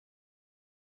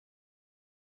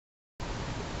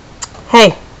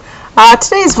Hey,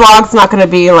 today's vlog's not going to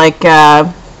be like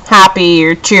happy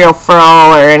or cheerful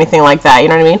or anything like that, you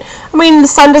know what I mean? I mean, the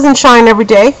sun doesn't shine every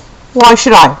day. Why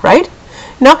should I, right?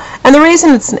 You know, and the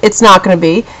reason it's not going to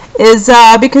be is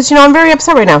because, you know, I'm very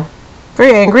upset right now.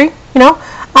 Very angry, you know?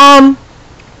 I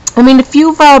mean, if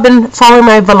you've been following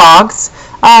my vlogs,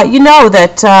 you know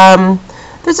that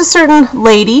there's a certain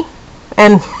lady,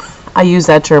 and I use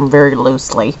that term very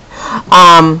loosely,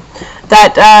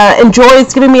 that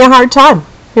enjoys giving me a hard time.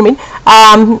 You know what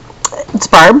I mean? It's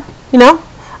Barb, you know?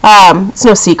 It's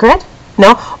no secret. You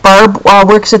know, Barb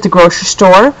works at the grocery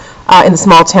store in the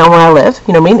small town where I live,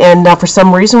 you know what I mean? And for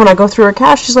some reason, when I go through her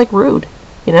cash, she's like rude,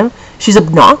 you know? She's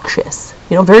obnoxious,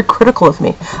 you know, very critical of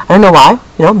me. I don't know why,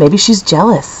 you know, maybe she's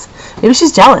jealous. Maybe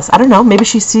she's jealous. I don't know. Maybe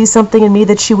she sees something in me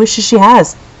that she wishes she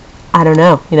has. I don't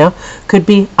know, you know? Could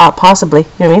be, possibly,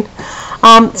 you know what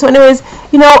I mean? So anyways,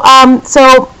 you know,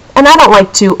 and I don't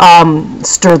like to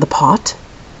stir the pot,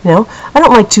 you know? I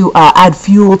don't like to add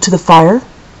fuel to the fire,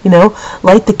 you know?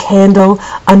 Light the candle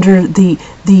under the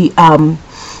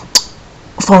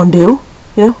fondue,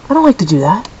 you know? I don't like to do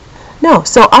that. No,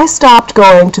 so I stopped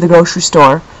going to the grocery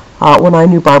store when I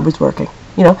knew Barb was working.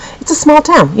 You know, it's a small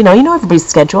town. You know everybody's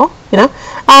schedule. You know,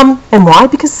 and why?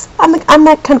 Because I'm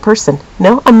that kind of person. You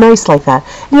know, I'm nice like that.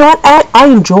 You know what? I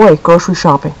enjoy grocery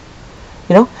shopping.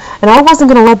 You know, and I wasn't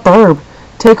gonna let Barb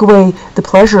take away the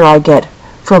pleasure I get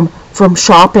from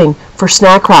shopping for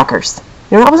snack crackers.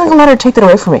 You know, I wasn't gonna let her take that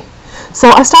away from me. So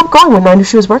I stopped going when I knew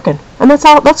she was working, and that's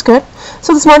all. That's good.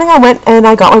 So this morning I went and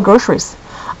I got my groceries.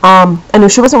 I knew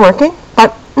she wasn't working,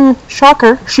 but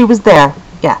shocker, she was there.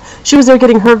 Yeah, she was there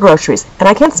getting her groceries, and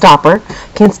I can't stop her.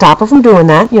 Can't stop her from doing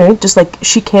that, you know, just like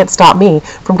she can't stop me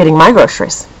from getting my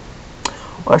groceries.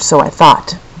 Or so I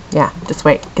thought. Yeah, just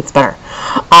wait, it gets better.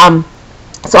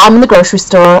 So I'm in the grocery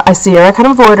store. I see her. I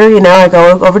kind of avoid her, you know. I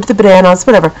go over to the bananas,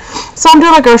 whatever. So I'm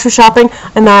doing my grocery shopping,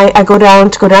 and I go down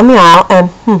the aisle,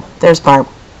 and there's Barb.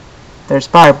 There's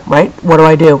Barb, right? What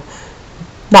do?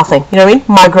 Nothing. You know what I mean?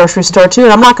 My grocery store too,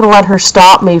 and I'm not going to let her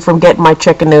stop me from getting my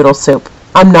chicken noodle soup.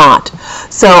 I'm not.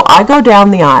 So I go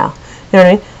down the aisle. You know what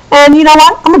I mean? And you know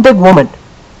what? I'm a big woman.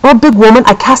 I'm a big woman.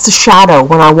 I cast a shadow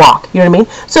when I walk. You know what I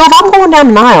mean? So if I'm going down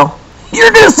an aisle,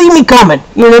 you're going to see me coming.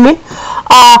 You know what I mean?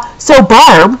 So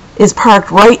Barb is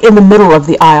parked right in the middle of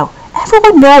the aisle.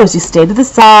 Everyone knows you stay to the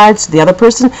side so the other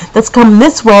person that's come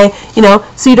this way, you know,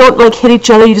 so you don't like hit each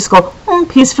other. You just go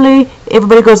peacefully.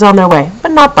 Everybody goes on their way.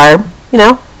 But not Barb. You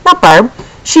know? Not Barb.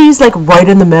 She's like right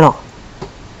in the middle.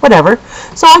 Whatever.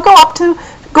 So I go up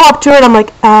to her and I'm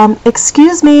like,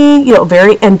 excuse me, you know,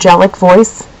 very angelic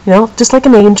voice, you know, just like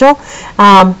an angel.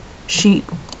 She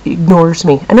ignores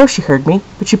me. I know she heard me,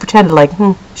 but she pretended like,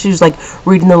 she was like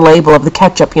reading the label of the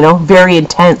ketchup, you know, very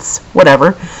intense,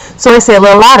 whatever. So I say a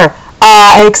little louder,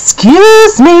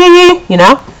 excuse me, you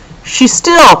know. She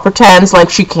still pretends like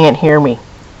she can't hear me.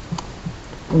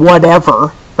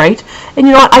 Whatever, right? And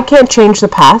you know what? I can't change the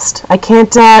past. I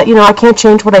can't, you know, I can't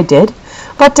change what I did.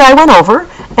 But I went over,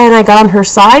 and I got on her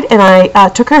side, and I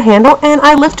took her handle, and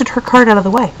I lifted her cart out of the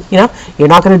way. You know, you're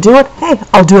not going to do it? Hey,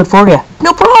 I'll do it for you.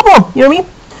 No problem. You know what I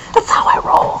mean? That's how I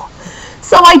roll.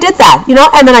 So I did that, you know,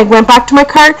 and then I went back to my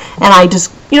cart, and I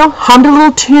just, you know, hummed a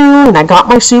little tune, and I got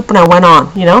my soup, and I went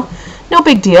on, you know. No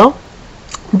big deal.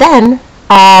 Then,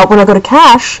 when I go to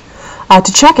cash,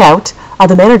 to check out,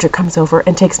 the manager comes over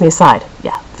and takes me aside.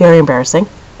 Yeah, very embarrassing.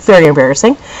 Very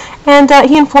embarrassing. And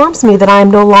he informs me that I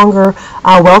am no longer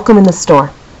welcome in the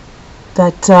store.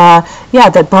 That,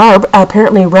 that Barb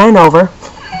apparently ran over,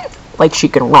 like she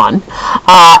can run,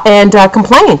 and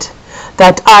complained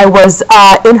that I was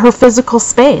in her physical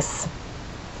space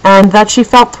and that she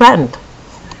felt threatened.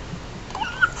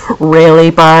 Really,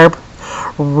 Barb?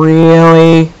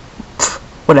 Really?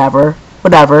 Whatever. You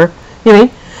know what I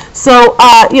mean? So,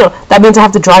 you know, that means I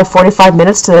have to drive 45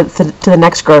 minutes to the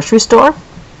next grocery store?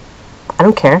 I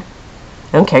don't care.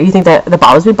 I don't care. You think that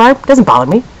bothers me, Barb? It doesn't bother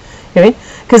me. You know what I mean?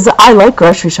 Because I like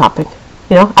grocery shopping.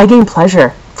 You know, I gain pleasure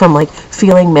from, like,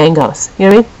 feeling mangoes. You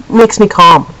know what I mean? It makes me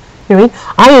calm. You know what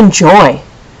I mean? I enjoy,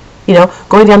 you know,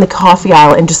 going down the coffee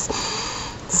aisle and just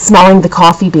smelling the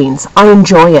coffee beans. I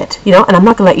enjoy it, you know, and I'm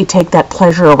not going to let you take that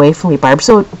pleasure away from me, Barb.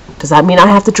 So does that mean I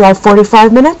have to drive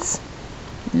 45 minutes?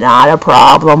 Not a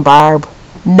problem, Barb.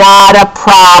 Not a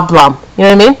problem. You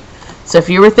know what I mean? So if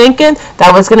you were thinking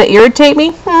that was going to irritate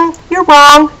me, you're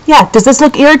wrong. Yeah, does this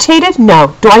look irritated?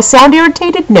 No. Do I sound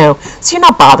irritated? No. So you're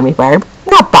not bothering me, Barb.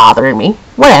 You're not bothering me.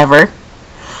 Whatever.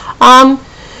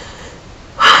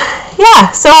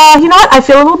 Yeah, so, you know what? I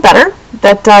feel a little better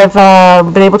that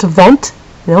I've been able to vent,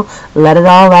 you know, let it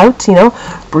all out, you know,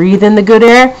 breathe in the good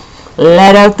air,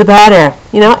 let out the bad air,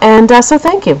 you know, and so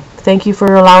thank you. thank you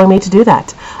for allowing me to do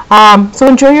that. So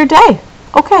enjoy your day.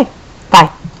 Okay,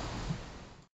 bye.